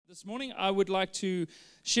This morning, I would like to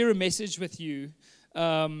share a message with you,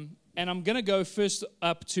 and I'm going to go first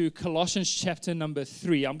up to Colossians chapter number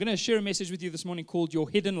 3. I'm going to share a message with you this morning called Your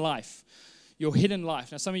Hidden Life. Your Hidden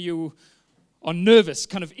Life. Now, some of you are nervous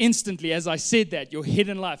kind of instantly as I said that, your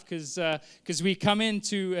hidden life, because we come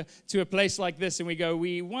into to a place like this and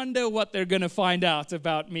we wonder what they're going to find out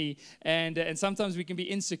about me, and sometimes we can be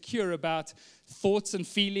insecure about thoughts and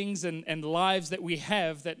feelings and lives that we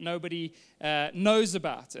have that nobody knows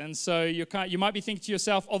about. And so you might be thinking to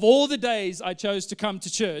yourself, of all the days I chose to come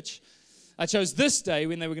to church, I chose this day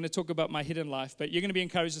when they were going to talk about my hidden life. But you're going to be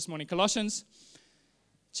encouraged this morning. Colossians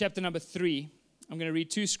chapter number 3. I'm going to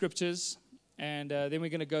read two scriptures, and then we're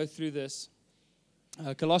going to go through this.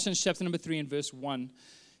 Colossians chapter number 3 and verse 1.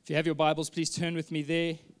 If you have your Bibles, please turn with me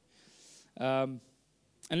there.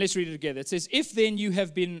 And let's read it together. It says, if then you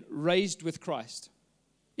have been raised with Christ.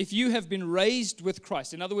 If you have been raised with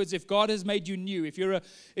Christ. In other words, if God has made you new, if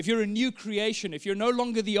you're a new creation, if you're no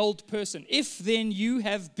longer the old person, if then you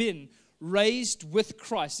have been raised with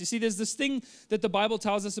Christ. You see, there's this thing that the Bible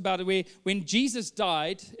tells us about where when Jesus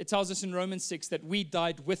died, it tells us in Romans 6 that we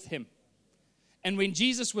died with him. And when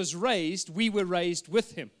Jesus was raised, we were raised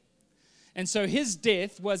with him. And so his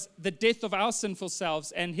death was the death of our sinful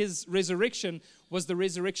selves, and his resurrection was the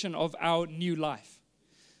resurrection of our new life.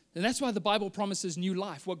 And that's why the Bible promises new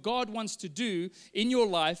life. What God wants to do in your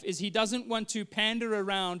life is he doesn't want to pander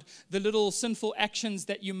around the little sinful actions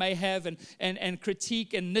that you may have and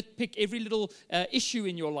critique and nitpick every little issue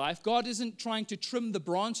in your life. God isn't trying to trim the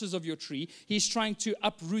branches of your tree. He's trying to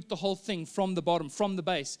uproot the whole thing from the bottom, from the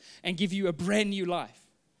base, and give you a brand new life.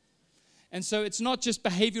 And so it's not just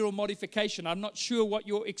behavioral modification. I'm not sure what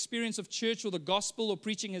your experience of church or the gospel or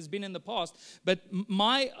preaching has been in the past, but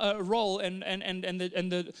my role and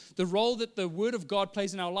the role that the Word of God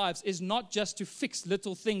plays in our lives is not just to fix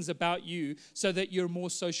little things about you so that you're more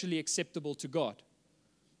socially acceptable to God.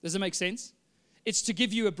 Does it make sense? It's to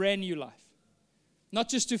give you a brand new life. Not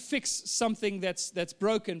just to fix something that's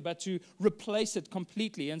broken, but to replace it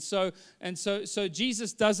completely. And so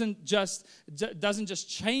Jesus doesn't just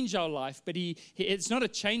change our life, but it's not a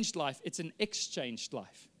changed life, it's an exchanged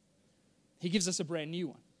life. He gives us a brand new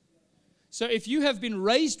one. So if you have been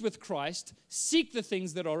raised with Christ, seek the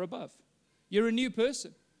things that are above. You're a new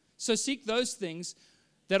person. So seek those things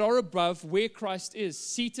that are above where Christ is,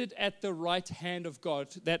 seated at the right hand of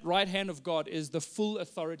God. That right hand of God is the full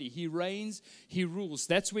authority. He reigns, he rules.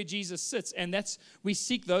 That's where Jesus sits, and we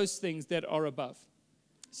seek those things that are above,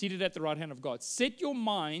 seated at the right hand of God. Set your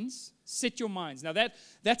minds. Now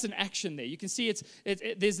that's an action there. You can see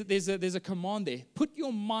there's a command there. Put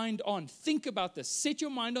your mind on. Think about this. Set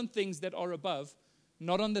your mind on things that are above,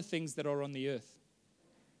 not on the things that are on the earth.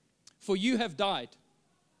 For you have died.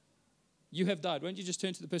 You have died. Why don't you just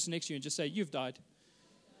turn to the person next to you and just say, you've died.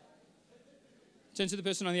 Turn to the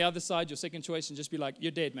person on the other side, your second choice, and just be like,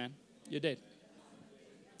 you're dead, man. You're dead.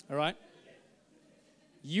 All right?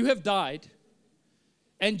 You have died.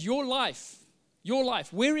 And your life,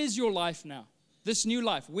 where is your life now? This new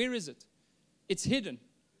life, where is it? It's hidden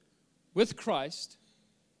with Christ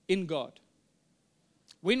in God.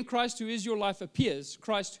 When Christ, who is your life, appears,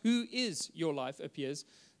 Christ, who is your life, appears,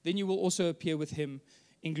 then you will also appear with him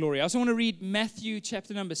in glory. I also want to read Matthew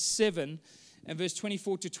chapter number 7 and verse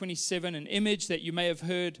 24 to 27, an image that you may have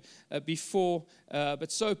heard before,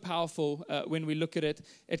 but so powerful when we look at it.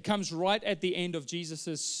 It comes right at the end of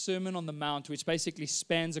Jesus' Sermon on the Mount, which basically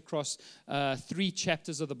spans across 3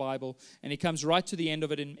 chapters of the Bible. And he comes right to the end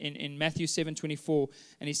of it in Matthew 7:24,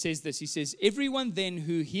 and he says this. He says, everyone then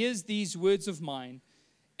who hears these words of mine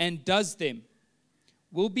and does them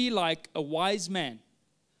will be like a wise man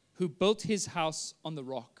who built his house on the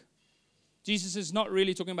rock. Jesus is not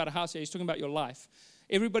really talking about a house here. He's talking about your life.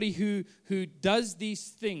 Everybody who does these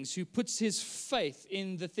things, who puts his faith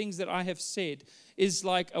in the things that I have said, is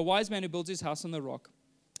like a wise man who builds his house on the rock.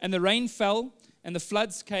 And the rain fell, and the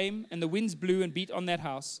floods came, and the winds blew and beat on that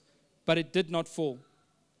house, but it did not fall,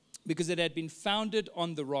 because it had been founded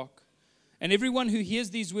on the rock. And everyone who hears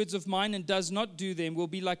these words of mine and does not do them will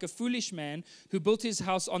be like a foolish man who built his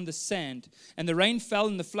house on the sand. And the rain fell,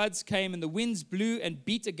 and the floods came, and the winds blew and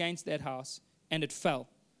beat against that house, and it fell.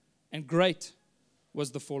 And great was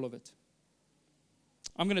the fall of it.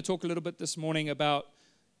 I'm going to talk a little bit this morning about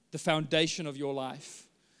the foundation of your life,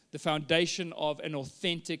 the foundation of an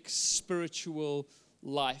authentic spiritual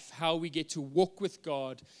life, how we get to walk with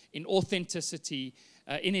God in authenticity,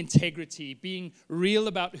 in integrity, being real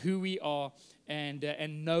about who we are, and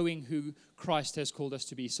knowing who Christ has called us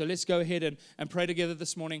to be. So let's go ahead and pray together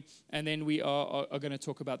this morning, and then we are going to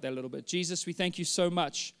talk about that a little bit. Jesus, we thank you so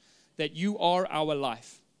much that you are our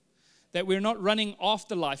life, that we're not running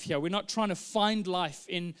after life here. We're not trying to find life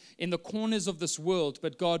in the corners of this world,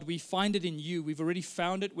 but God, we find it in you. We've already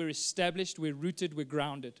found it. We're established. We're rooted. We're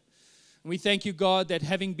grounded. And we thank you, God, that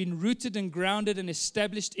having been rooted and grounded and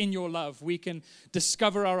established in your love, we can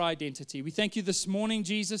discover our identity. We thank you this morning,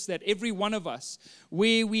 Jesus, that every one of us,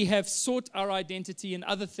 where we have sought our identity in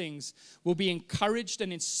other things, will be encouraged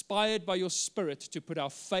and inspired by your Spirit to put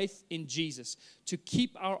our faith in Jesus, to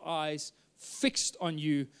keep our eyes fixed on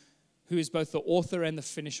you, who is both the author and the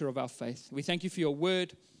finisher of our faith. We thank you for your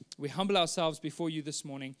word. We humble ourselves before you this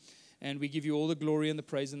morning, and we give you all the glory and the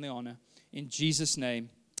praise and the honor. In Jesus'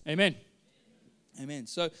 name, amen. Amen.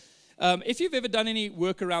 So if you've ever done any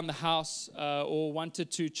work around the house or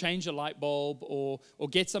wanted to change a light bulb or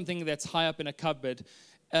get something that's high up in a cupboard,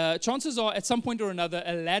 chances are at some point or another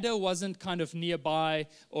a ladder wasn't kind of nearby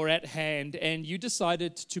or at hand, and you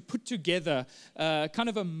decided to put together kind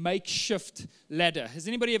of a makeshift ladder. Has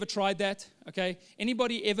anybody ever tried that? Okay.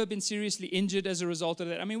 Anybody ever been seriously injured as a result of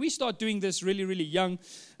that? I mean, we start doing this really, really young.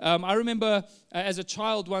 I remember as a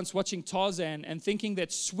child once watching Tarzan and thinking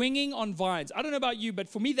that swinging on vines, I don't know about you, but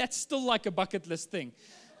for me that's still like a bucket list thing.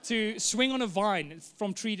 To swing on a vine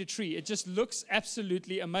from tree to tree. It just looks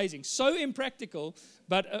absolutely amazing. So impractical,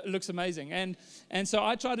 but it looks amazing. And so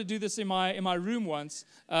I tried to do this in my room once.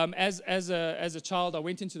 As a child, I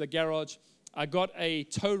went into the garage. I got a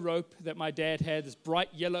tow rope that my dad had, this bright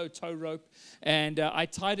yellow tow rope, and I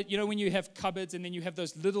tied it. You know when you have cupboards and then you have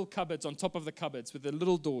those little cupboards on top of the cupboards with the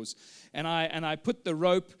little doors, and I put the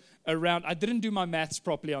rope around. I didn't do my maths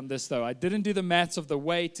properly on this though. I didn't do the maths of the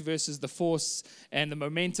weight versus the force and the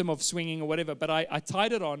momentum of swinging or whatever, but I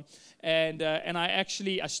tied it on, and I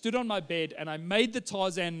stood on my bed and I made the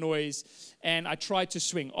Tarzan noise and I tried to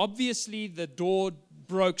swing. Obviously the door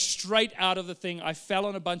broke straight out of the thing. I fell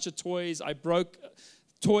on a bunch of toys. I broke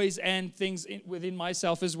toys and things within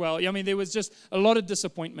myself as well. I mean, there was just a lot of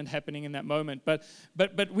disappointment happening in that moment. But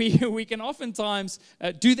we can oftentimes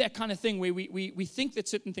do that kind of thing where we think that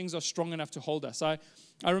certain things are strong enough to hold us. I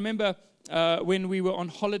remember when we were on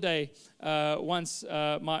holiday once,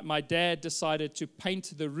 my dad decided to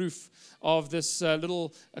paint the roof of this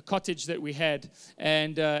little cottage that we had,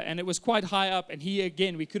 and it was quite high up. And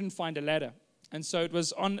we couldn't find a ladder. And so it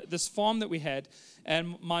was on this farm that we had,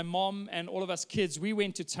 and my mom and all of us kids, we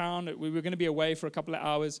went to town. We were going to be away for a couple of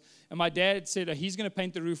hours, and my dad said he's going to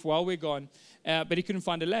paint the roof while we're gone, but he couldn't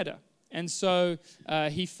find a ladder. And so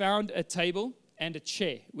he found a table and a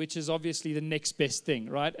chair, which is obviously the next best thing,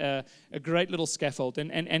 right? A great little scaffold.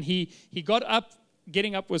 And he got up.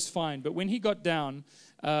 Getting up was fine, but when he got down,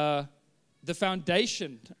 the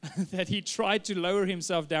foundation that he tried to lower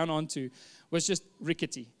himself down onto was just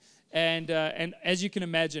rickety. And as you can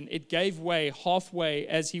imagine, it gave way halfway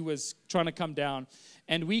as he was trying to come down.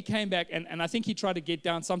 And we came back, and I think he tried to get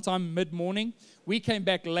down sometime mid-morning. We came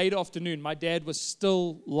back late afternoon. My dad was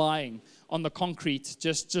still lying on the concrete,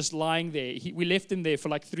 just lying there. We left him there for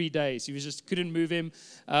like 3 days. He was just couldn't move him.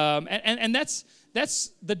 And that's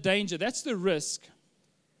the danger. That's the risk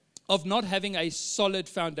of not having a solid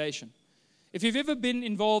foundation. If you've ever been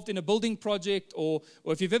involved in a building project or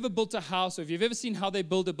if you've ever built a house or if you've ever seen how they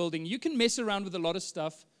build a building, you can mess around with a lot of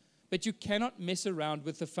stuff, but you cannot mess around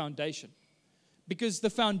with the foundation. Because the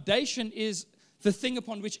foundation is the thing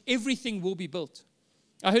upon which everything will be built.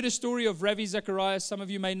 I heard a story of Ravi Zacharias. Some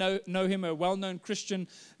of you may know him, a well-known Christian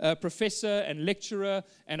professor and lecturer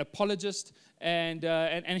and apologist.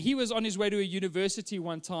 And he was on his way to a university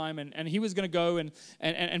one time, and he was going to go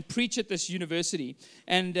and preach at this university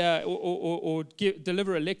and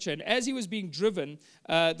deliver a lecture. And as he was being driven,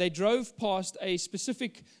 they drove past a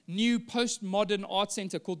specific new postmodern art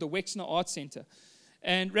center called the Wexner Art Center.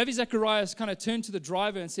 And Ravi Zacharias kind of turned to the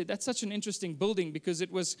driver and said, that's such an interesting building because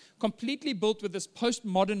it was completely built with this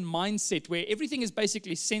postmodern mindset where everything is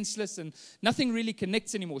basically senseless and nothing really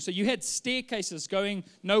connects anymore. So you had staircases going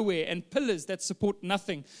nowhere and pillars that support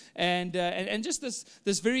nothing. And just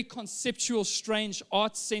this very conceptual, strange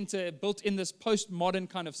art center built in this postmodern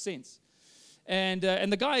kind of sense. And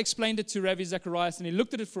the guy explained it to Ravi Zacharias, and he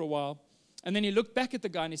looked at it for a while. And then he looked back at the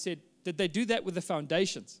guy and he said, did they do that with the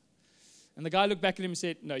foundations? And the guy looked back at him and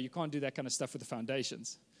said, no, you can't do that kind of stuff with the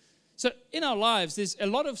foundations. So in our lives, there's a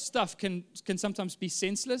lot of stuff can sometimes be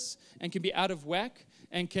senseless and can be out of whack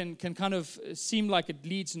and can kind of seem like it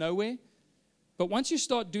leads nowhere. But once you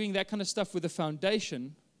start doing that kind of stuff with a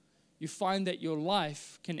foundation, you find that your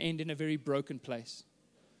life can end in a very broken place.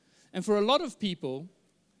 And for a lot of people,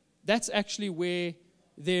 that's actually where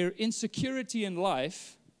their insecurity in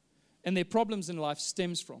life and their problems in life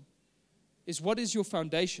stems from, is what is your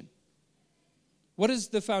foundation? What is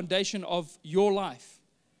the foundation of your life?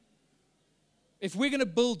 if we're going to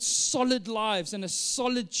build solid lives and a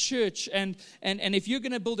solid church, and if you're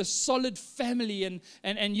going to build a solid family,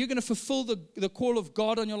 and you're going to fulfill the call of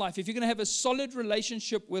God on your life, if you're going to have a solid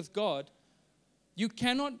relationship with God, you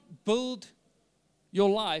cannot build your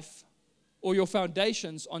life or your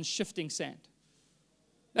foundations on shifting sand.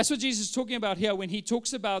 That's what Jesus is talking about here when he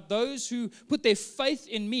talks about those who put their faith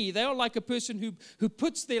in me. They are like a person who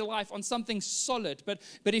puts their life on something solid. But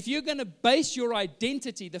if you're going to base your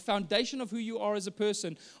identity, the foundation of who you are as a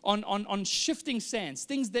person, on shifting sands,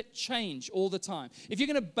 things that change all the time. If you're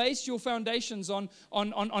going to base your foundations on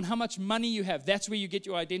how much money you have, that's where you get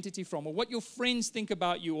your identity from, or what your friends think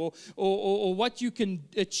about you, or what you can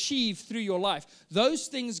achieve through your life. Those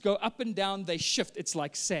things go up and down, they shift. It's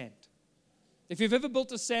like sand. If you've ever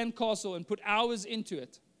built a sand castle and put hours into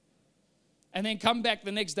it, and then come back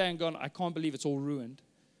the next day and gone, I can't believe it's all ruined,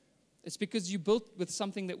 it's because you built with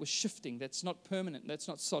something that was shifting, that's not permanent, that's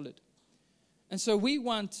not solid. And so we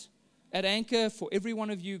want, at Anchor, for every one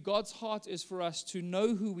of you, God's heart is for us to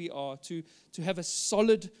know who we are, to have a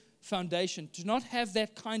solid foundation, to not have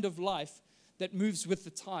that kind of life that moves with the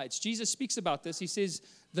tides. Jesus speaks about this. He says,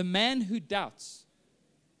 the man who doubts,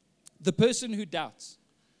 the person who doubts.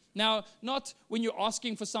 Now, not when you're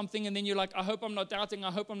asking for something and then you're like, I hope I'm not doubting,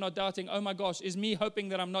 I hope I'm not doubting. Oh my gosh, is me hoping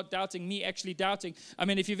that I'm not doubting, me actually doubting? I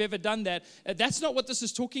mean, if you've ever done that, that's not what this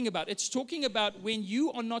is talking about. It's talking about when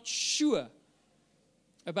you are not sure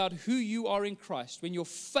about who you are in Christ, when your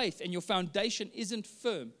faith and your foundation isn't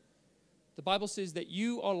firm. The Bible says that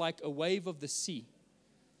you are like a wave of the sea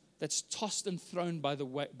that's tossed and thrown by the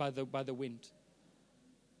wind.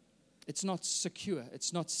 It's not secure.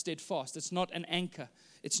 It's not steadfast. It's not an anchor.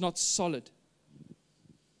 It's not solid.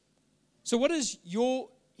 So what does your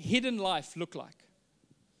hidden life look like?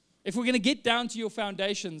 If we're going to get down to your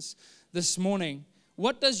foundations this morning,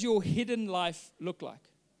 what does your hidden life look like?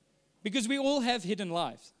 Because we all have hidden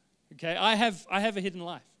lives. Okay, I have a hidden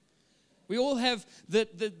life. We all have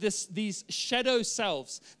these shadow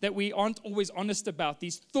selves that we aren't always honest about,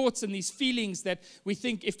 these thoughts and these feelings that we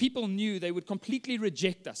think if people knew, they would completely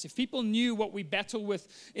reject us. If people knew what we battle with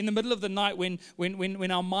in the middle of the night when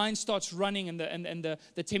our mind starts running, and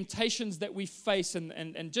the temptations that we face,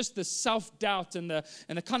 and just the self-doubt and the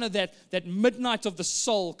kind of that midnight of the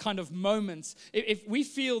soul kind of moments, if we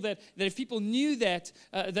feel that if people knew that,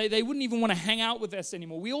 they wouldn't even want to hang out with us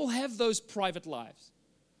anymore. We all have those private lives.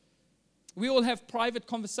 We all have private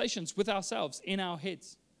conversations with ourselves in our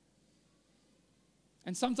heads.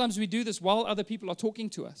 And sometimes we do this while other people are talking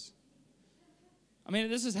to us. I mean,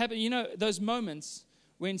 this has happened, those moments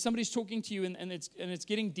when somebody's talking to you and it's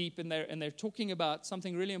getting deep, and they're talking about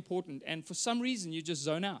something really important, and for some reason you just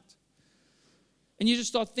zone out. And you just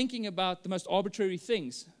start thinking about the most arbitrary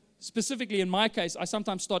things. Specifically in my case, I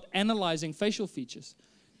sometimes start analyzing facial features.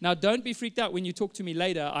 Now, don't be freaked out when you talk to me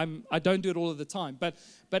later. I don't do it all of the time. But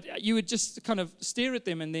you would just kind of stare at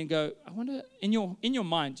them and then go, I wonder, in your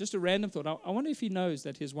mind, just a random thought, I wonder if he knows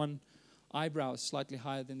that his one eyebrow is slightly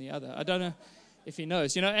higher than the other. I don't know if he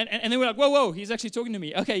knows, and then we're like, whoa, he's actually talking to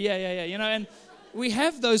me. Okay, yeah, and we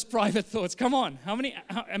have those private thoughts. Come on,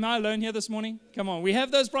 am I alone here this morning? Come on, we have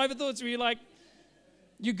those private thoughts where you're like,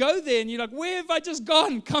 you go there and you're like, where have I just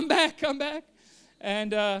gone? Come back.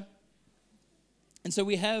 And so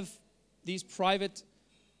we have these private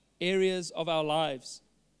areas of our lives.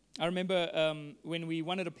 I remember when we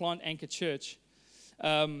wanted to plant Anchor Church,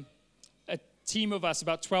 a team of us,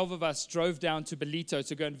 about 12 of us, drove down to Belito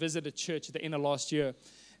to go and visit a church at the end of last year,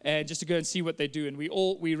 and just to go and see what they do. And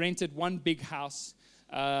we rented one big house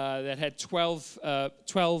that had 12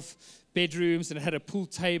 bedrooms, and it had a pool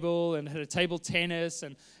table, and it had a table tennis,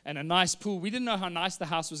 and a nice pool. We didn't know how nice the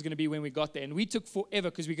house was going to be when we got there, and we took forever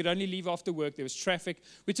because we could only leave after work. There was traffic.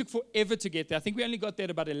 We took forever to get there. I think we only got there at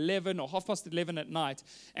about 11 or 11:30 at night,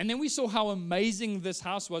 and then we saw how amazing this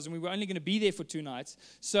house was, and we were only going to be there for 2 nights.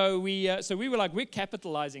 So we were like, we're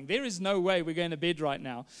capitalizing. There is no way we're going to bed right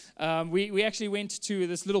now. We actually went to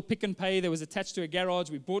this little Pick and Pay that was attached to a garage.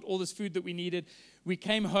 We bought all this food that we needed. We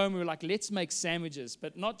came home, we were like, let's make sandwiches,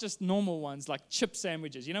 but not just normal ones, like chip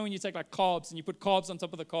sandwiches. You know when you take like carbs and you put carbs on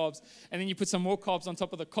top of the carbs, and then you put some more carbs on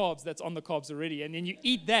top of the carbs that's on the carbs already, and then you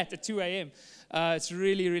eat that at 2 a.m. It's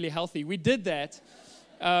really, really healthy. We did that.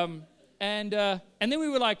 And then we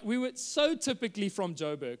were so typically from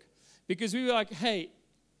Joburg, because we were like, hey,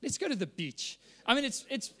 let's go to the beach. I mean,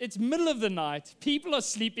 it's middle of the night. People are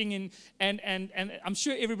sleeping in, and I'm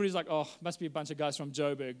sure everybody's like, oh, must be a bunch of guys from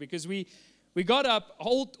Joburg, because we We got up,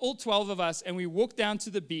 all 12 of us, and we walked down to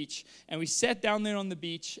the beach, and we sat down there on the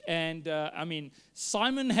beach, and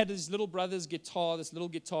Simon had his little brother's guitar, this little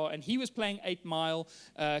guitar, and he was playing 8 Mile.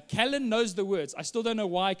 Callan knows the words. I still don't know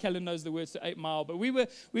why Callan knows the words to 8 Mile, but we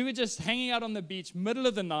were just hanging out on the beach, middle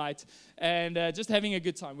of the night, and just having a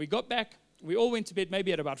good time. We got back, we all went to bed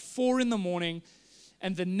maybe at about 4 in the morning,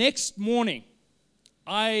 and the next morning,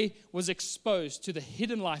 I was exposed to the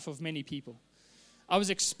hidden life of many people. I was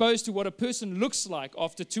exposed to what a person looks like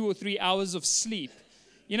after 2 or 3 hours of sleep.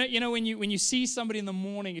 You know when you see somebody in the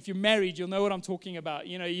morning, if you're married, you'll know what I'm talking about.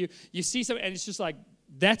 You see somebody, and it's just like,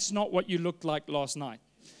 that's not what you looked like last night.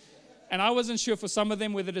 And I wasn't sure for some of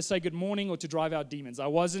them whether to say good morning or to drive out demons. I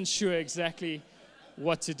wasn't sure exactly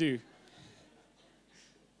what to do.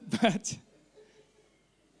 But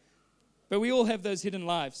we all have those hidden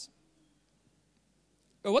lives.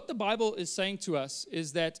 But what the Bible is saying to us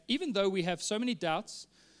is that even though we have so many doubts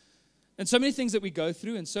and so many things that we go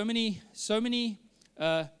through and so many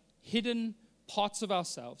hidden parts of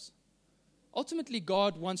ourselves, ultimately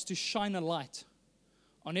God wants to shine a light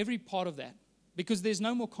on every part of that because there's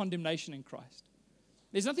no more condemnation in Christ.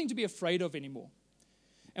 There's nothing to be afraid of anymore.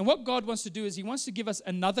 And what God wants to do is He wants to give us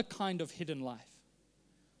another kind of hidden life,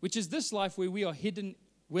 which is this life where we are hidden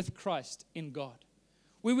with Christ in God.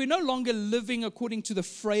 Where we're no longer living according to the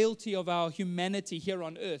frailty of our humanity here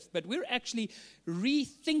on earth, but we're actually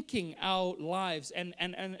rethinking our lives and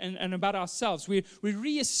about ourselves. We're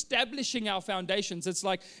reestablishing our foundations. It's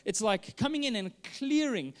like coming in and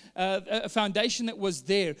clearing a foundation that was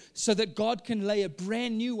there so that God can lay a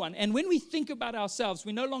brand new one. And when we think about ourselves,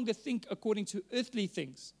 we no longer think according to earthly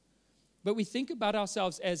things, but we think about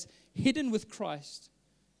ourselves as hidden with Christ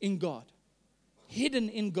in God. Hidden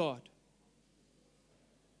in God.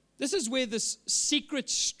 This is where this secret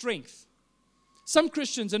strength, some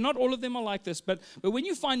Christians, and not all of them are like this, but when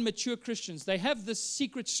you find mature Christians, they have this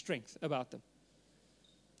secret strength about them.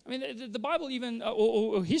 I mean, the Bible even,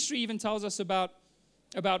 or history even tells us about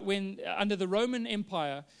when under the Roman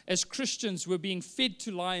Empire, as Christians were being fed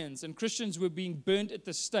to lions and Christians were being burnt at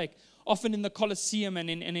the stake, often in the Colosseum and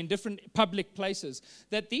in different public places,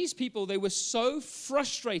 that these people, they were so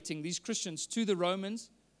frustrating, these Christians, to the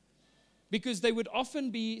Romans, because they would often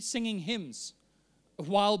be singing hymns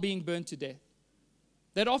while being burned to death.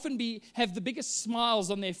 They'd often have the biggest smiles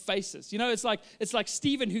on their faces. You know, it's like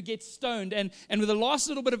Stephen who gets stoned, and with the last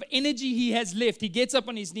little bit of energy he has left, he gets up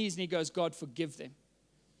on his knees and he goes, God, forgive them.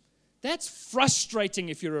 That's frustrating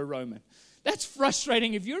if you're a Roman. That's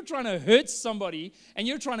frustrating if you're trying to hurt somebody and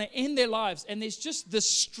you're trying to end their lives, and there's just this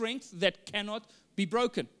strength that cannot be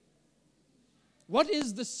broken. What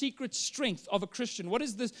is the secret strength of a Christian? What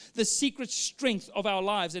is the secret strength of our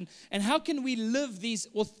lives? And how can we live these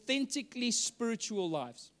authentically spiritual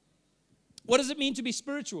lives? What does it mean to be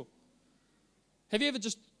spiritual? Have you ever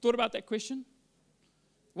just thought about that question?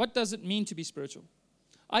 What does it mean to be spiritual?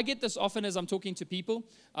 I get this often as I'm talking to people.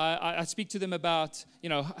 I speak to them about,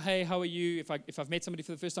 hey, how are you? If I've met somebody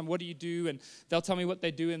for the first time, what do you do? And they'll tell me what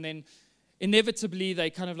they do, and then inevitably, they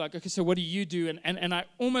kind of like, okay, so what do you do? And I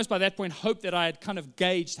almost by that point hope that I had kind of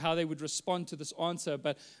gauged how they would respond to this answer.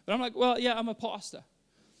 But I'm like, well, yeah, I'm a pastor.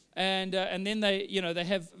 And then they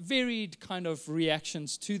have varied kind of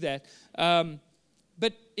reactions to that.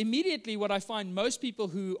 But immediately what I find most people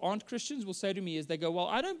who aren't Christians will say to me is they go, well,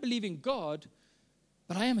 I don't believe in God,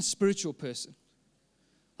 but I am a spiritual person.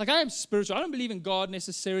 Like, I am spiritual. I don't believe in God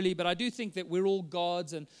necessarily, but I do think that we're all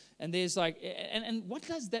gods. And there's like, and what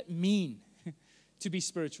does that mean? To be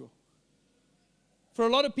spiritual. For a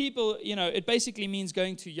lot of people, it basically means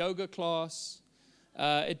going to yoga class.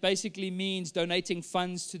 It basically means donating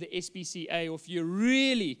funds to the SPCA, or if you're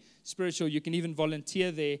really spiritual, you can even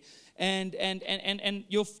volunteer there. And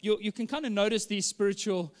you can kind of notice these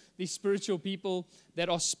spiritual people that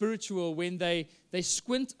are spiritual when they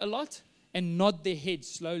squint a lot and nod their head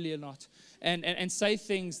slowly a lot and say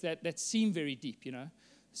things that seem very deep,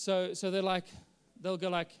 So they'll go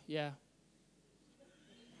like, yeah.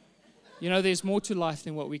 There's more to life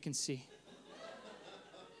than what we can see.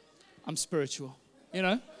 I'm spiritual,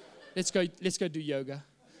 Let's go do yoga.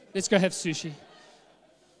 Let's go have sushi.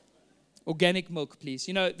 Organic milk, please.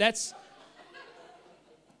 That's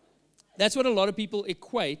what a lot of people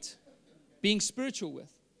equate being spiritual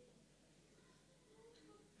with.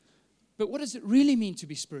 But what does it really mean to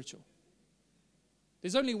be spiritual?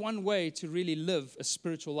 There's only one way to really live a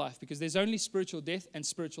spiritual life, because there's only spiritual death and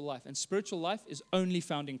spiritual life. And spiritual life is only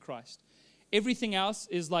found in Christ. Everything else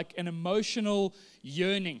is like an emotional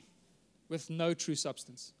yearning with no true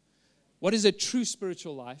substance. What is a true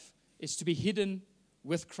spiritual life? It's to be hidden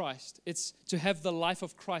with Christ. It's to have the life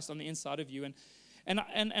of Christ on the inside of you.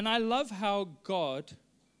 And I love how God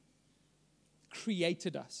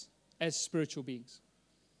created us as spiritual beings.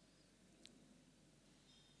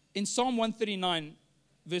 In Psalm 139,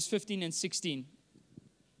 verse 15 and 16,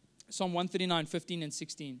 Psalm 139, 15 and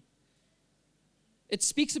 16, it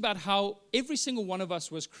speaks about how every single one of us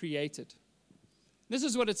was created. This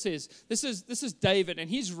is what it says. This is David, and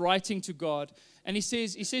he's writing to God, and he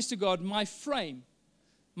says to God, my frame,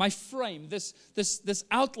 this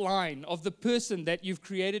outline of the person that you've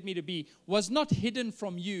created me to be was not hidden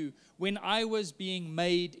from you when I was being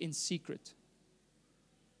made in secret,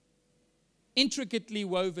 intricately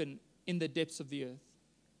woven in the depths of the earth.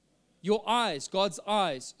 Your eyes, God's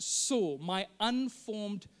eyes, saw my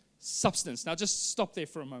unformed substance. Now just stop there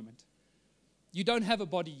for a moment. You don't have a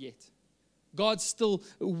body yet. God's still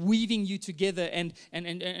weaving you together. And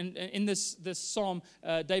in this psalm,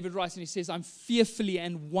 David writes and he says, I'm fearfully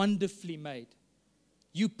and wonderfully made.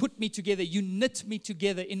 You put me together. You knit me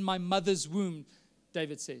together in my mother's womb,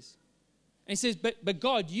 David says. And he says, but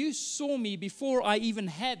God, you saw me before I even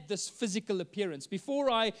had this physical appearance. Before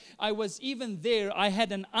I was even there, I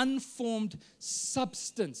had an unformed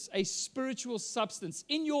substance, a spiritual substance.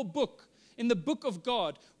 In your book, in the book of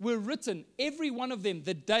God, were written, every one of them,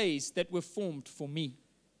 the days that were formed for me,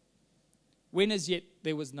 when as yet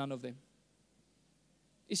there was none of them.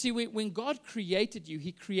 You see, when God created you,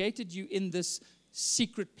 He created you in this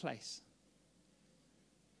secret place.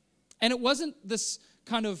 And it wasn't this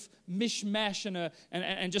kind of mishmash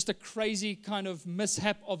and just a crazy kind of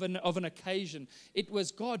mishap of an occasion. It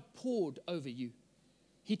was God poured over you.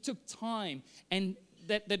 He took time, and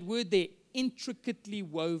that word there, intricately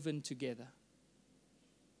woven together.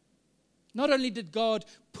 Not only did God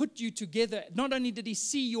put you together, not only did He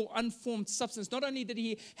see your unformed substance, not only did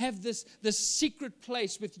He have this secret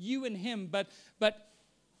place with you and Him, but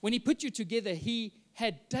when He put you together, He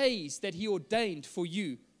had days that He ordained for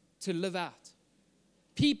you to live out.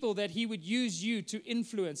 People that He would use you to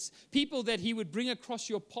influence, people that He would bring across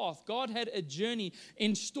your path. God had a journey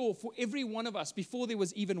in store for every one of us before there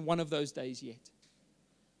was even one of those days yet.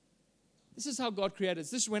 This is how God created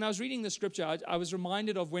us. When I was reading the scripture, I was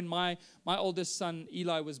reminded of when my oldest son,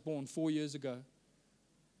 Eli, was born 4 years ago.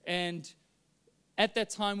 And at that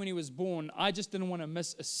time when he was born, I just didn't want to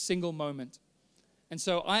miss a single moment. And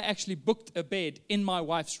so I actually booked a bed in my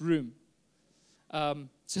wife's room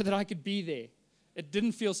so that I could be there. It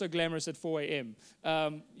didn't feel so glamorous at 4 a.m.,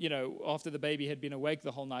 after the baby had been awake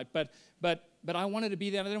the whole night. But I wanted to be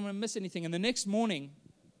there, and I didn't want to miss anything. And the next morning,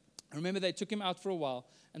 I remember they took him out for a while,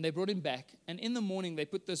 and they brought him back. And in the morning, they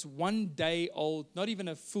put this 1 day old, not even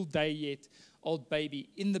a full day yet, old baby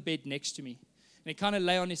in the bed next to me. And he kind of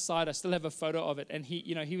lay on his side. I still have a photo of it. And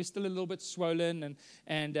he was still a little bit swollen,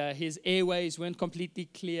 and his airways weren't completely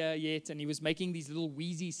clear yet. And he was making these little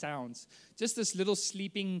wheezy sounds. Just this little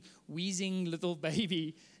sleeping, wheezing little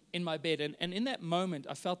baby in my bed. And in that moment,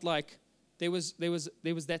 I felt like there was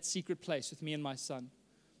that secret place with me and my son.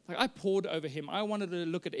 Like I poured over him. I wanted to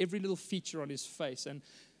look at every little feature on his face, and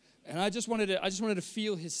I just wanted to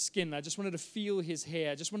feel his skin. I just wanted to feel his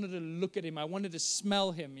hair. I just wanted to look at him. I wanted to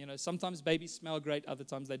smell him. Sometimes babies smell great, other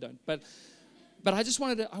times they don't. But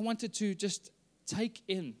I wanted to just take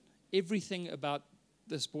in everything about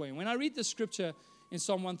this boy. And when I read the scripture in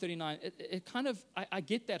Psalm 139, it kind of I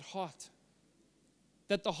get that heart.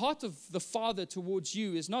 That the heart of the Father towards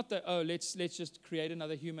you is not that, oh, let's just create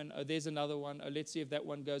another human. Oh, there's another one. Oh, let's see if that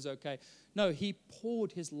one goes okay. No, He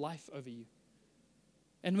poured His life over you.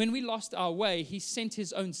 And when we lost our way, He sent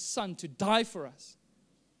His own Son to die for us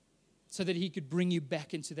so that He could bring you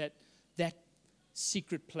back into that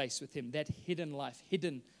secret place with Him, that hidden life,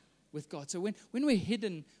 hidden with God. So when we're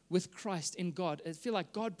hidden with Christ in God, I feel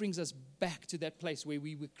like God brings us back to that place where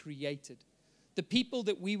we were created, the people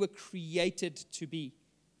that we were created to be.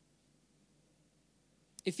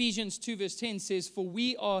 Ephesians 2 verse 10 says, for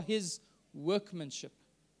we are His workmanship.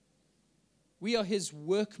 We are His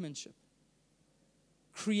workmanship,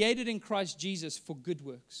 created in Christ Jesus for good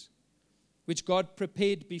works, which God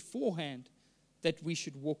prepared beforehand that we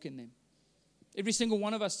should walk in them. Every single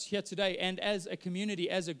one of us here today, and as a community,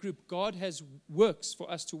 as a group, God has works for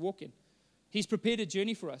us to walk in. He's prepared a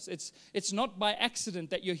journey for us. It's not by accident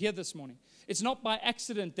that you're here this morning. It's not by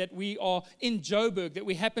accident that we are in Joburg, that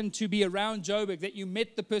we happen to be around Joburg, that you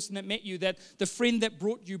met the person that met you, that the friend that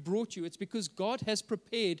brought you. It's because God has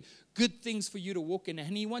prepared good things for you to walk in,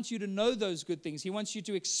 and He wants you to know those good things. He wants you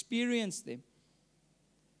to experience them.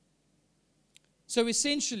 So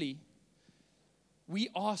essentially, we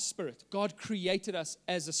are spirit. God created us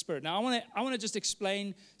as a spirit. Now, I want to just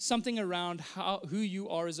explain something around who you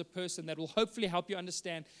are as a person that will hopefully help you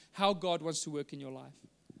understand how God wants to work in your life.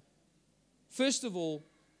 First of all,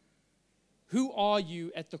 who are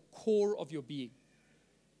you at the core of your being?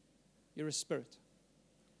 You're a spirit.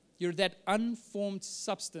 You're that unformed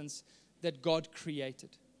substance that God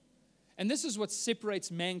created. And this is what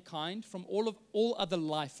separates mankind from all other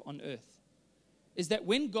life on earth, is that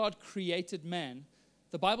when God created man,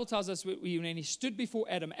 the Bible tells us when he stood before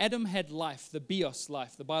Adam, Adam had life, the bios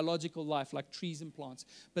life, the biological life, like trees and plants.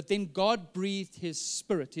 But then God breathed his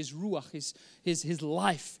spirit, his ruach, his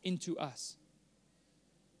life into us,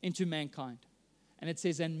 into mankind. And it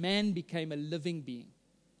says, and man became a living being.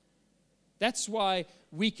 That's why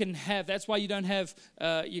that's why you don't have,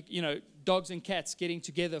 dogs and cats getting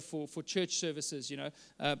together for church services,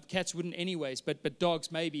 Cats wouldn't anyways, but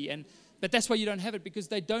dogs maybe. But that's why you don't have it, because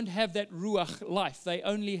they don't have that ruach life. They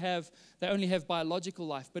only have biological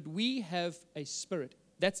life. But we have a spirit.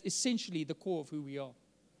 That's essentially the core of who we are.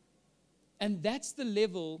 And that's the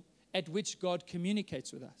level at which God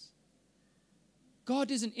communicates with us.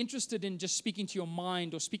 God isn't interested in just speaking to your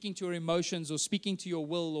mind or speaking to your emotions or speaking to your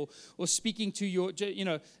will or speaking to your,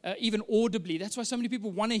 even audibly. That's why so many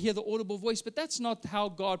people want to hear the audible voice, but that's not how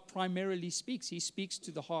God primarily speaks. He speaks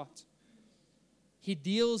to the heart. He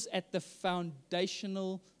deals at the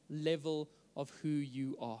foundational level of who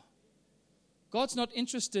you are. God's not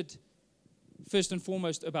interested, first and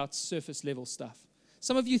foremost, about surface level stuff.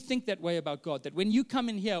 Some of you think that way about God, that when you come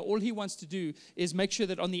in here, all he wants to do is make sure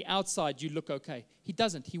that on the outside you look okay. He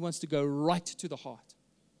doesn't. He wants to go right to the heart.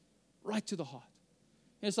 Right to the heart.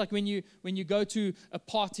 It's like when you go to a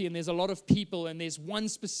party and there's a lot of people and there's one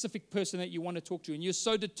specific person that you want to talk to, and you're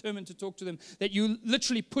so determined to talk to them that you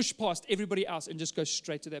literally push past everybody else and just go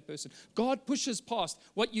straight to that person. God pushes past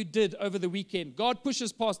what you did over the weekend. God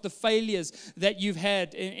pushes past the failures that you've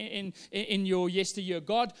had in your yesteryear.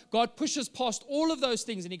 God pushes past all of those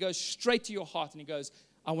things and he goes straight to your heart and he goes,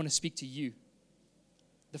 I want to speak to you.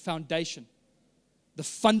 The foundation, the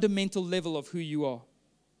fundamental level of who you are.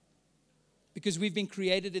 Because we've been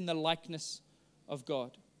created in the likeness of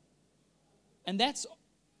God. And that's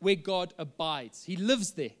where God abides. He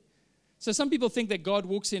lives there. So some people think that God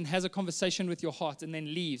walks in, has a conversation with your heart, and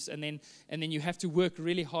then leaves. And then you have to work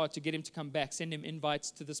really hard to get him to come back, send him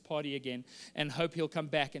invites to this party again, and hope he'll come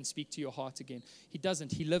back and speak to your heart again. He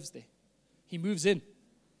doesn't. He lives there. He moves in.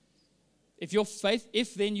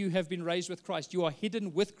 If then you have been raised with Christ, you are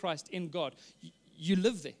hidden with Christ in God. You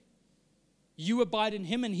live there. You abide in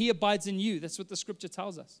him and he abides in you. That's what the scripture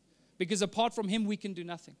tells us. Because apart from him, we can do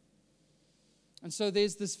nothing. And so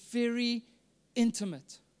there's this very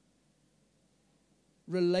intimate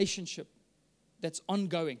relationship that's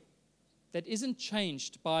ongoing, that isn't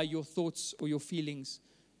changed by your thoughts or your feelings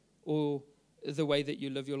or the way that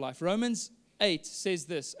you live your life. Romans 8 says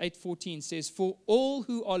this, 8:14 says, for all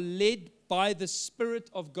who are led by the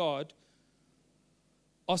Spirit of God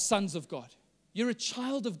are sons of God. You're a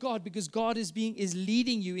child of God because God is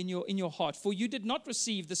leading you in your heart. For you did not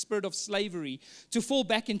receive the spirit of slavery to fall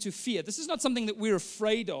back into fear. This is not something that we're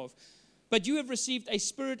afraid of. But you have received a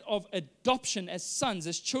spirit of adoption as sons,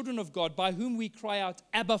 as children of God, by whom we cry out,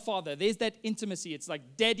 Abba, Father. There's that intimacy. It's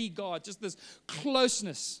like Daddy God, just this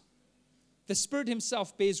closeness. The Spirit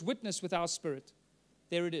himself bears witness with our spirit.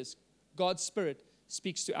 There it is. God's Spirit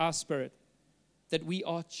speaks to our spirit that we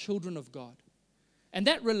are children of God. And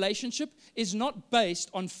that relationship is not based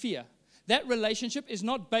on fear. That relationship is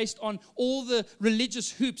not based on all the religious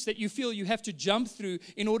hoops that you feel you have to jump through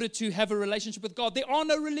in order to have a relationship with God. There are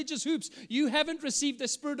no religious hoops. You haven't received a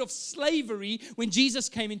spirit of slavery when Jesus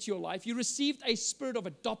came into your life. You received a spirit of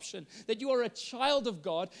adoption, that you are a child of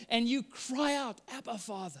God and you cry out, Abba,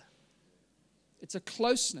 Father. It's a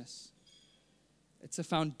closeness. It's a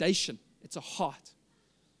foundation. It's a heart.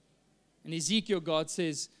 In Ezekiel, God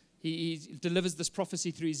says, He delivers this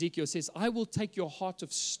prophecy through Ezekiel. Says, I will take your heart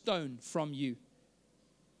of stone from you,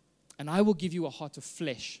 and I will give you a heart of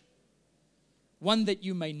flesh, one that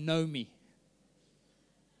you may know me.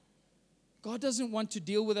 God doesn't want to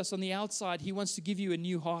deal with us on the outside. He wants to give you a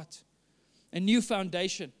new heart, a new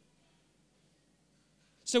foundation.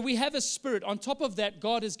 So we have a spirit. On top of that,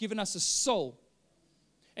 God has given us a soul.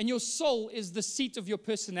 And your soul is the seat of your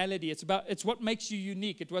personality. It's what makes you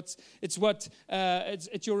unique. It's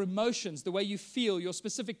your emotions, the way you feel, your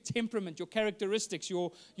specific temperament, your characteristics,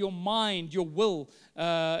 your mind, your will.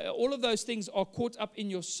 All of those things are caught up in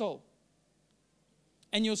your soul.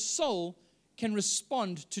 And your soul can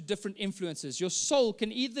respond to different influences. Your soul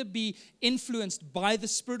can either be influenced by the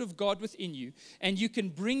Spirit of God within you, and you can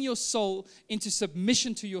bring your soul into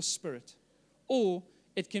submission to your spirit, or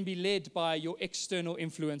it can be led by your external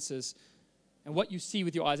influences and what you see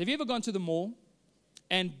with your eyes. Have you ever gone to the mall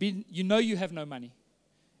and you know you have no money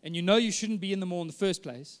and you know you shouldn't be in the mall in the first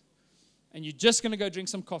place, and you're just going to go drink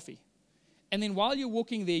some coffee. And then while you're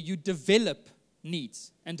walking there, you develop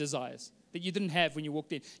needs and desires that you didn't have when you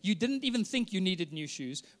walked in. You didn't even think you needed new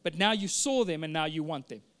shoes, but now you saw them and now you want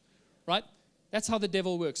them, right? That's how the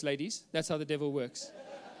devil works, ladies. That's how the devil works.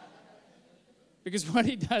 Because what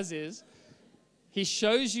he does is he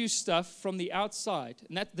shows you stuff from the outside.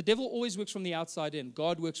 And that the devil always works from the outside in.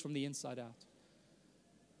 God works from the inside out.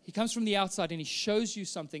 He comes from the outside and he shows you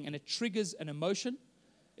something, and it triggers an emotion.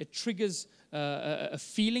 It triggers a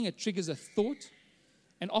feeling. It triggers a thought.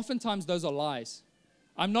 And oftentimes those are lies.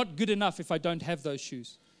 I'm not good enough if I don't have those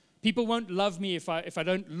shoes. People won't love me if I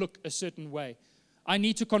don't look a certain way. I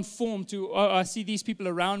need to conform to, I see these people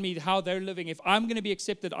around me, how they're living. If I'm going to be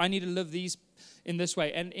accepted, I need to live these in this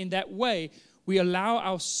way. And in that way, we allow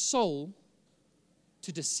our soul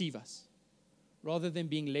to deceive us rather than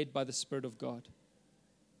being led by the Spirit of God.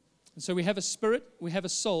 And so we have a spirit, we have a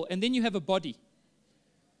soul, and then you have a body.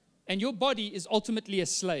 And your body is ultimately a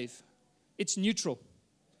slave. It's neutral.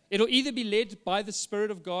 It'll either be led by the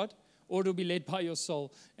Spirit of God, or it'll be led by your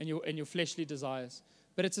soul and your fleshly desires.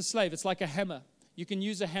 But it's a slave. It's like a hammer. You can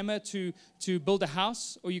use a hammer to build a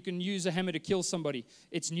house, or you can use a hammer to kill somebody.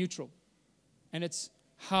 It's neutral. And it's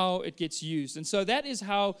how it gets used. And so that is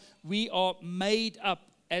how we are made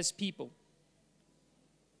up as people.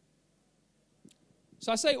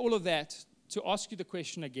 So I say all of that to ask you the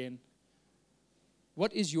question again.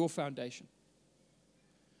 What is your foundation?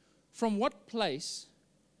 From what place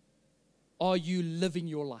are you living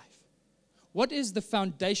your life? What is the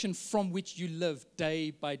foundation from which you live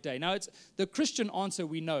day by day? Now, it's the Christian answer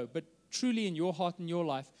we know, but truly in your heart and your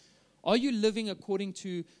life, are you living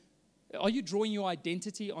are you drawing your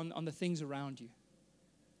identity on the things around you?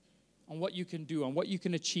 On what you can do, on what you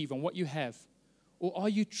can achieve, on what you have? Or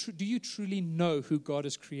do you truly know who God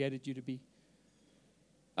has created you to be?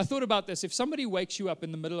 I thought about this. If somebody wakes you up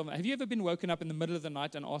in the middle of, have you ever been woken up in the middle of the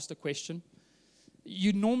night and asked a question?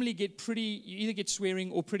 You normally you either get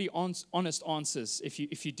swearing or pretty honest answers if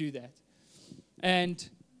you do that. And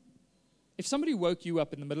if somebody woke you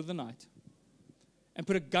up in the middle of the night and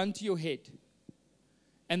put a gun to your head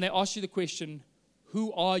and they asked you the question,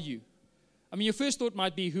 who are you? I mean, your first thought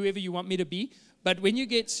might be whoever you want me to be, but when you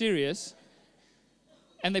get serious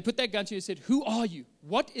and they put that gun to you and said, who are you?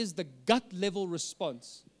 What is the gut level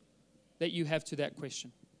response that you have to that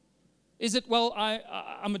question? Is it, well,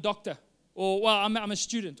 I'm a doctor? Or, well, I'm a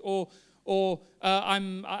student, or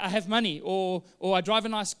I have money, or I drive a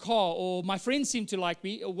nice car, or my friends seem to like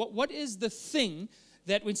me? What is the thing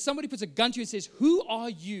that when somebody puts a gun to you and says, who are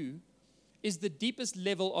you, is the deepest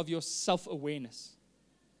level of your self-awareness?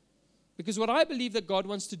 Because what I believe that God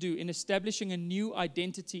wants to do in establishing a new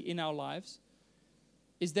identity in our lives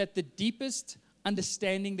is that the deepest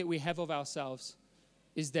understanding that we have of ourselves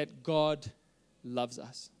is that God loves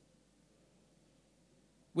us.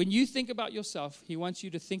 When you think about yourself, He wants you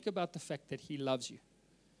to think about the fact that He loves you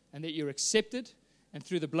and that you're accepted, and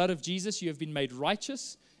through the blood of Jesus, you have been made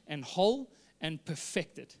righteous and whole and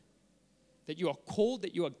perfected. That you are called,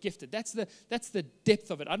 that you are gifted. That's the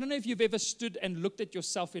depth of it. I don't know if you've ever stood and looked at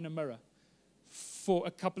yourself in a mirror for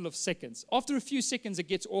a couple of seconds. After a few seconds, it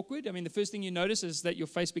gets awkward. I mean, the first thing you notice is that your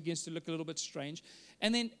face begins to look a little bit strange.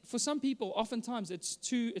 And then for some people, oftentimes,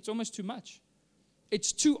 it's almost too much.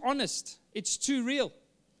 It's too honest. It's too real.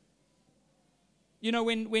 You know,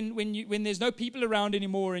 when there's no people around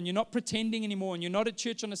anymore and you're not pretending anymore and you're not at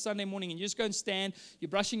church on a Sunday morning and you just go and stand, you're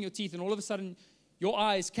brushing your teeth, and all of a sudden your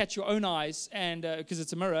eyes catch your own eyes, and because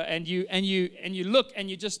it's a mirror, and you look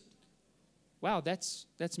and you just, wow, that's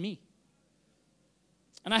me.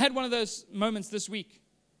 And I had one of those moments this week,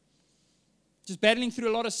 just battling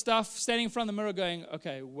through a lot of stuff, standing in front of the mirror going,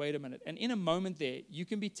 okay, wait a minute. And in a moment there, you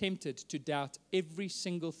can be tempted to doubt every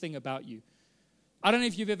single thing about you. I don't know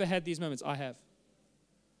if you've ever had these moments. I have.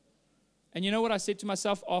 And you know what I said to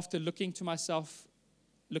myself after looking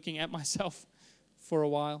at myself for a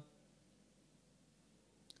while?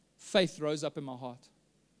 Faith rose up in my heart.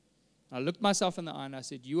 I looked myself in the eye and I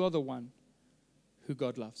said, you are the one who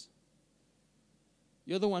God loves.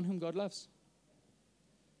 You're the one whom God loves.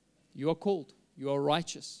 You are called. You are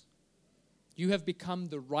righteous. You have become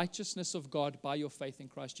the righteousness of God by your faith in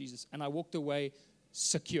Christ Jesus. And I walked away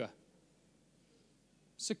secure.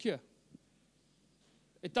 Secure.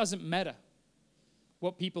 It doesn't matter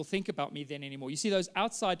what people think about me then anymore. You see, those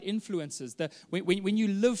outside influences, when you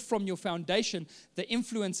live from your foundation, the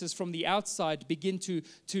influences from the outside begin to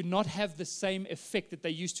not have the same effect that they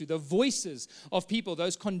used to. The voices of people,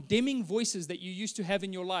 those condemning voices that you used to have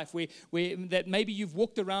in your life, where that maybe you've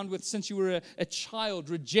walked around with since you were a child,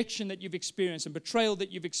 rejection that you've experienced and betrayal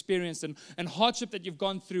that you've experienced and hardship that you've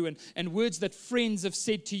gone through and words that friends have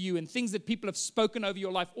said to you and things that people have spoken over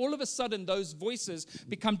your life, all of a sudden those voices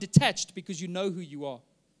become detached because you know who you are.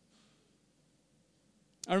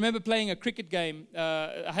 I remember playing a cricket game.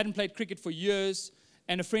 I hadn't played cricket for years,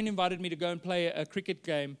 and a friend invited me to go and play a cricket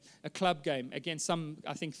game, a club game, against some,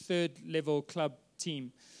 I think, third-level club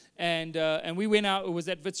team. And we went out. It was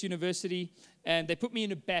at Wits University, and they put me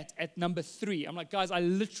in a bat at number 3. I'm like, guys, I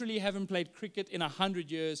literally haven't played cricket in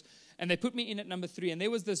 100 years. And they put me in at number 3. And there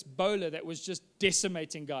was this bowler that was just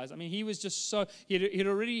decimating guys. I mean, he was just so, he'd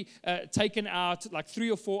already taken out like 3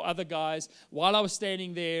 or 4 other guys while I was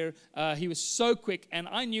standing there. He was so quick. And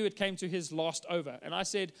I knew it came to his last over. And I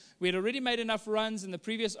said, we had already made enough runs in the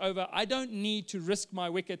previous over. I don't need to risk my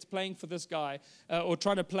wickets playing for this guy or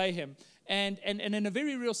trying to play him. And in a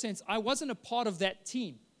very real sense, I wasn't a part of that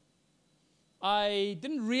team. I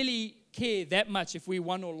didn't really care that much if we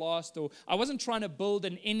won or lost, or I wasn't trying to build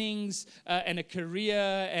an innings and a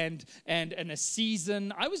career and a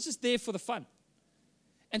season. I was just there for the fun.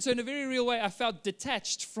 And so in a very real way, I felt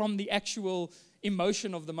detached from the actual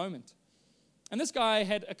emotion of the moment. And this guy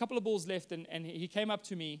had a couple of balls left, and he came up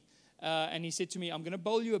to me and he said to me, I'm going to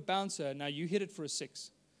bowl you a bouncer. Now you hit it for a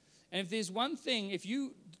 6. And if there's one thing, if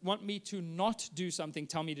you want me to not do something,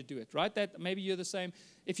 tell me to do it, right? That maybe you're the same.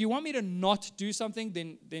 If you want me to not do something,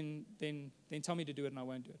 then tell me to do it, and I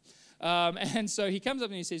won't do it. And so he comes up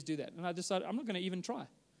and he says, do that. And I decided, I'm not going to even try.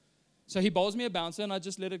 So he bowls me a bouncer, and I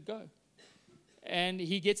just let it go. And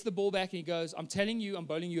he gets the ball back, and he goes, I'm telling you, I'm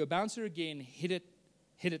bowling you a bouncer again. Hit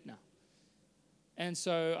it now. And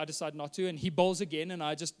so I decide not to, and he bowls again, and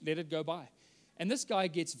I just let it go by. And this guy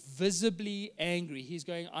gets visibly angry. He's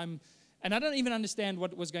going, and I don't even understand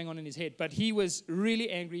what was going on in his head, but he was really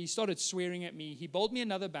angry. He started swearing at me. He bowled me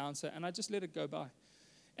another bouncer, and I just let it go by.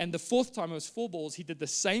 And the 4th time, it was 4 balls, he did the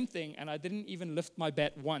same thing, and I didn't even lift my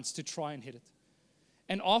bat once to try and hit it.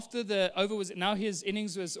 And after the over was, now his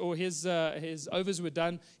innings was, or his overs were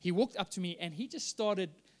done, he walked up to me, and he just started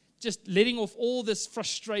just letting off all this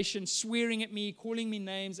frustration, swearing at me, calling me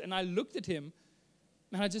names, and I looked at him,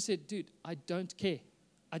 and I just said, dude, I don't care.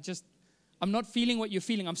 I'm not feeling what you're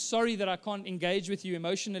feeling. I'm sorry that I can't engage with you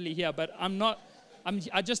emotionally here, but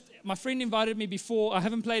my friend invited me before. I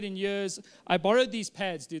haven't played in years. I borrowed these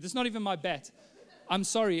pads, dude. It's not even my bat. I'm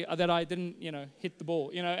sorry that I didn't, hit the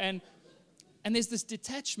ball, and there's this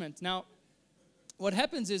detachment. Now, what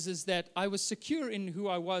happens is that I was secure in who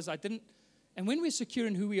I was. And when we're secure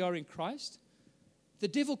in who we are in Christ, the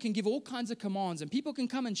devil can give all kinds of commands, and people can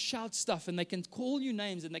come and shout stuff, and they can call you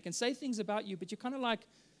names, and they can say things about you, but you're kind of like,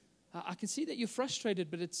 I can see that you're frustrated,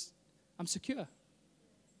 but I'm secure.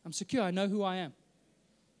 I'm secure. I know who I am.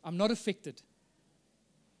 I'm not affected.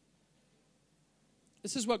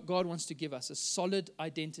 This is what God wants to give us, a solid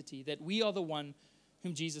identity, that we are the one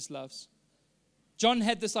whom Jesus loves. John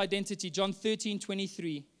had this identity, John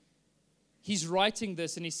 13:23. He's writing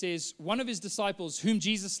this, and he says, one of his disciples, whom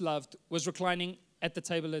Jesus loved, was reclining at the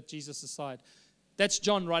table at Jesus' side. That's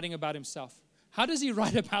John writing about himself. How does he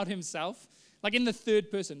write about himself? Like in the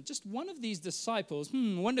 3rd person. Just one of these disciples,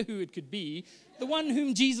 wonder who it could be, the one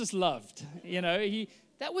whom Jesus loved.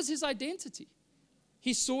 That was his identity.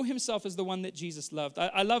 He saw himself as the one that Jesus loved.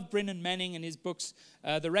 I love Brennan Manning and his books.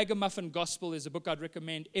 The Ragamuffin Gospel is a book I'd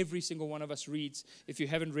recommend every single one of us reads if you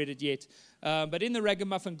haven't read it yet. But in the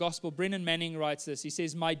Ragamuffin Gospel, Brennan Manning writes this. He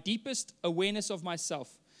says, my deepest awareness of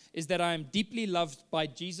myself is that I am deeply loved by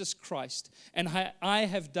Jesus Christ, and I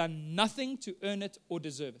have done nothing to earn it or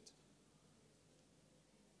deserve it.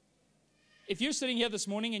 If you're sitting here this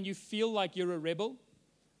morning and you feel like you're a rebel,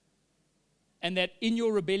 and that in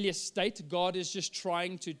your rebellious state, God is just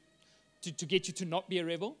trying to get you to not be a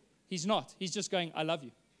rebel, He's not. He's just going, I love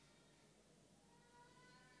you.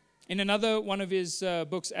 In another one of his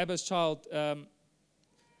books, Abba's Child,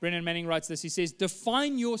 Brennan Manning writes this. He says,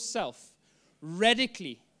 define yourself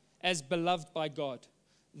radically as beloved by God.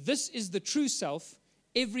 This is the true self.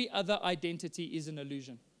 Every other identity is an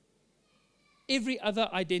illusion. Every other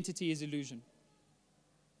identity is illusion.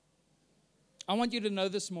 I want you to know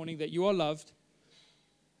this morning that you are loved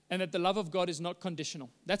and that the love of God is not conditional.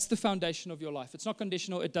 That's the foundation of your life. It's not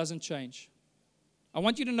conditional. It doesn't change. I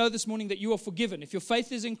want you to know this morning that you are forgiven. If your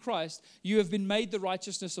faith is in Christ, you have been made the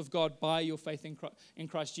righteousness of God by your faith in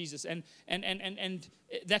Christ Jesus. And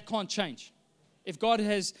that can't change. If God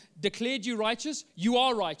has declared you righteous, you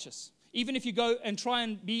are righteous. Even if you go and try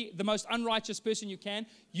and be the most unrighteous person you can,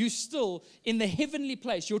 you still, in the heavenly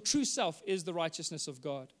place, your true self is the righteousness of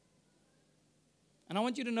God. And I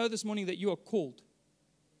want you to know this morning that you are called.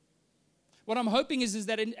 What I'm hoping is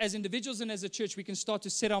that as individuals and as a church, we can start to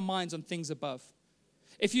set our minds on things above.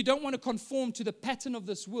 If you don't want to conform to the pattern of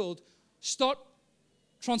this world, start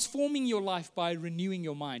transforming your life by renewing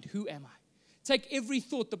your mind. Who am I? Take every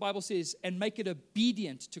thought, the Bible says, and make it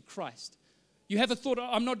obedient to Christ. You have a thought,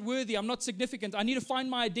 I'm not worthy, I'm not significant, I need to find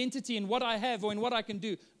my identity in what I have or in what I can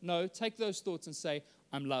do. No, take those thoughts and say,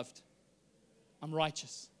 I'm loved. I'm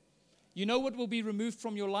righteous. You know what will be removed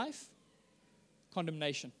from your life?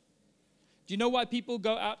 Condemnation. Do you know why people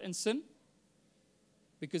go out and sin?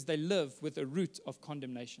 Because they live with a root of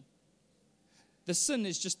condemnation. The sin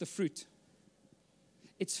is just the fruit.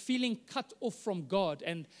 It's feeling cut off from God.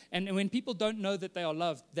 And when people don't know that they are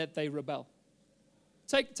loved, that they rebel.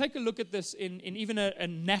 Take a look at this in even a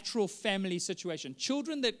natural family situation.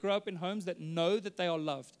 Children that grow up in homes that know that they are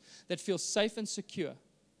loved, that feel safe and secure,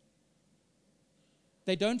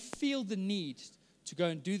 they don't feel the need to go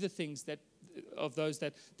and do the things of those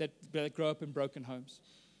that grow up in broken homes.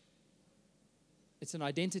 It's an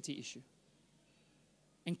identity issue.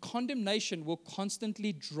 And condemnation will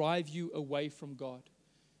constantly drive you away from God.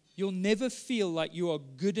 You'll never feel like you are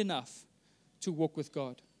good enough to walk with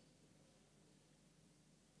God.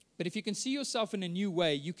 But if you can see yourself in a new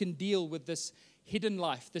way, you can deal with this hidden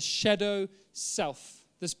life, this shadow self,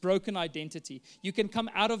 this broken identity. You can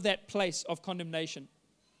come out of that place of condemnation.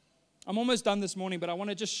 I'm almost done this morning, but I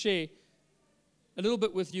want to just share a little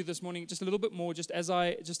bit with you this morning, just a little bit more, just as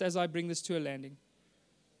I bring this to a landing.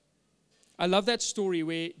 I love that story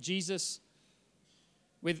where Jesus,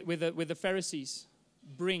 with the Pharisees,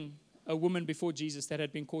 bring a woman before Jesus that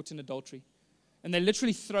had been caught in adultery. And they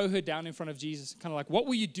literally throw her down in front of Jesus, kind of like, what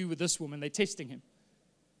will you do with this woman? They're testing him.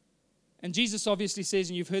 And Jesus obviously says,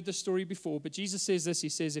 and you've heard this story before, but Jesus says this, he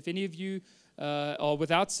says, if any of you are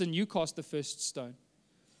without sin, you cast the first stone.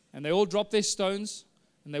 And they all drop their stones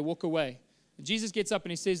and they walk away. And Jesus gets up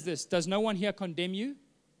and he says this, does no one here condemn you?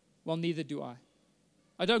 Well, neither do I.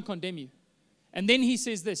 I don't condemn you. And then he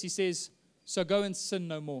says this, he says, so go and sin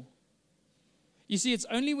no more. You see, it's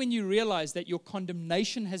only when you realize that your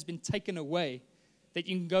condemnation has been taken away that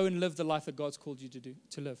you can go and live the life that God's called you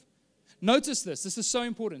to live. Notice this. This is so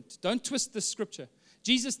important. Don't twist this scripture.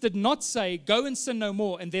 Jesus did not say, go and sin no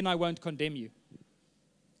more, and then I won't condemn you.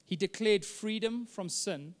 He declared freedom from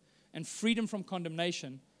sin and freedom from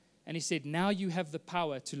condemnation, and he said, now you have the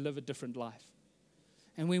power to live a different life.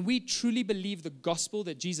 And when we truly believe the gospel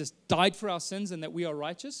that Jesus died for our sins and that we are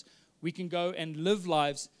righteous, we can go and live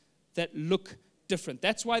lives that look different.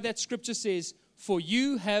 That's why that scripture says, for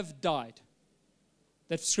you have died.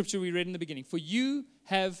 That scripture we read in the beginning. For you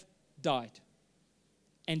have died,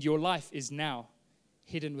 and your life is now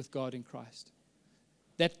hidden with God in Christ.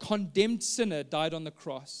 That condemned sinner died on the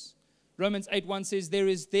cross. Romans 8:1 says, there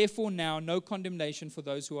is therefore now no condemnation for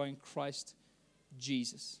those who are in Christ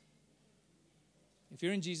Jesus. If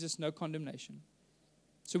you're in Jesus, no condemnation.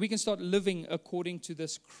 So we can start living according to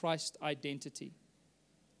this Christ identity.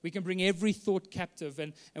 We can bring every thought captive,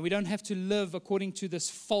 and we don't have to live according to this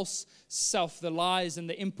false self, the lies and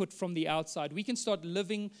the input from the outside. We can start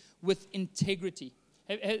living with integrity.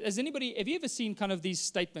 Have you ever seen kind of these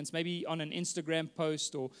statements, maybe on an Instagram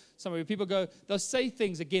post or somewhere where people go, they'll say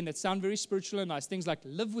things, again, that sound very spiritual and nice, things like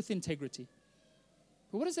live with integrity.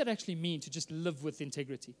 But what does that actually mean, to just live with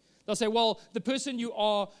integrity? They'll say, well, the person you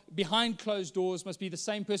are behind closed doors must be the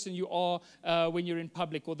same person you are when you're in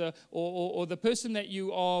public, or the person that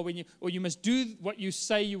you are or you must do what you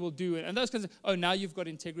say you will do. And those kinds of, now you've got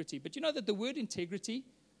integrity. But you know that the word integrity,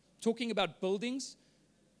 talking about buildings,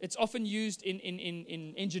 it's often used in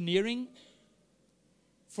engineering.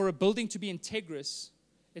 For a building to be integrous,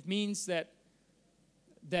 it means that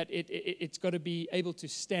it's got to be able to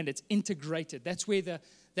stand. It's integrated. That's where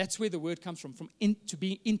the word comes from to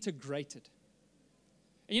be integrated.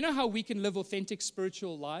 And you know how we can live authentic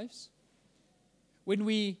spiritual lives? When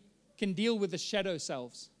we can deal with the shadow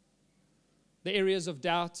selves, the areas of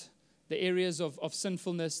doubt, the areas of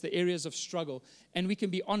sinfulness, the areas of struggle. And we can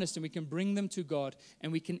be honest and we can bring them to God,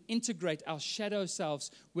 and we can integrate our shadow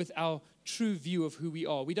selves with our true view of who we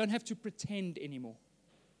are. We don't have to pretend anymore.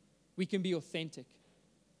 We can be authentic.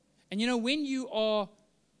 And you know, when you are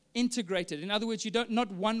integrated, in other words, you don't, not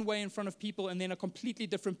one way in front of people and then a completely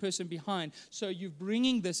different person behind. So you're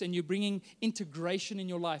bringing this, and you're bringing integration in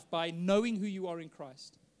your life by knowing who you are in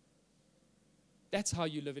Christ. That's how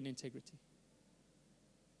you live in integrity.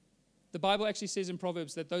 The Bible actually says in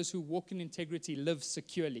Proverbs that those who walk in integrity live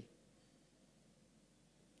securely.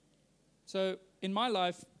 So in my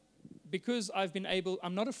life, because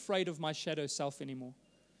I'm not afraid of my shadow self anymore.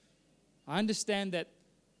 I understand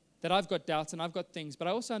that I've got doubts and I've got things, but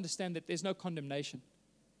I also understand that there's no condemnation.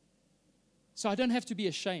 So I don't have to be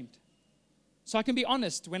ashamed. So I can be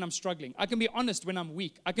honest when I'm struggling. I can be honest when I'm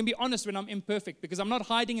weak. I can be honest when I'm imperfect because I'm not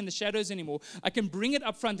hiding in the shadows anymore. I can bring it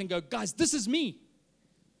up front and go, guys, this is me.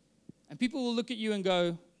 And people will look at you and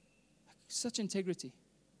go, such integrity.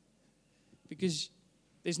 Because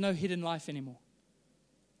there's no hidden life anymore.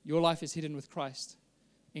 Your life is hidden with Christ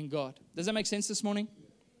in God. Does that make sense this morning?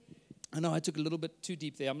 I know I took a little bit too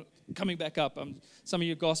deep there. I'm coming back up. Some of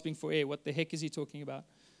you are gasping for air. What the heck is he talking about?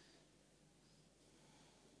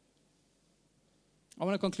 I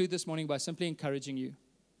want to conclude this morning by simply encouraging you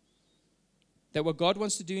that what God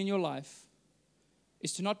wants to do in your life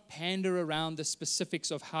is to not pander around the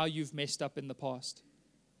specifics of how you've messed up in the past.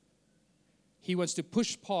 He wants to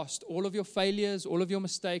push past all of your failures, all of your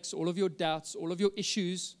mistakes, all of your doubts, all of your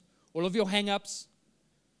issues, all of your hang-ups.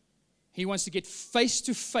 He wants to get face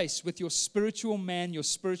to face with your spiritual man, your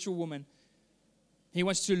spiritual woman. He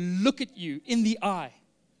wants to look at you in the eye.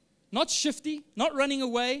 Not shifty, not running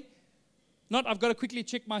away, not I've got to quickly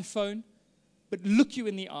check my phone, but look you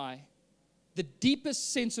in the eye, the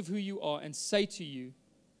deepest sense of who you are, and say to you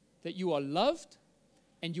that you are loved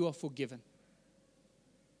and you are forgiven.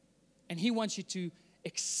 And he wants you to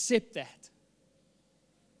accept that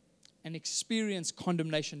and experience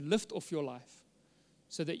condemnation lift off your life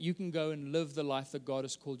so that you can go and live the life that God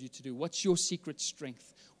has called you to do. What's your secret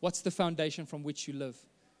strength? What's the foundation from which you live?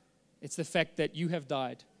 It's the fact that you have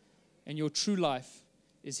died and your true life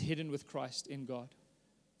is hidden with Christ in God.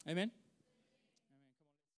 Amen?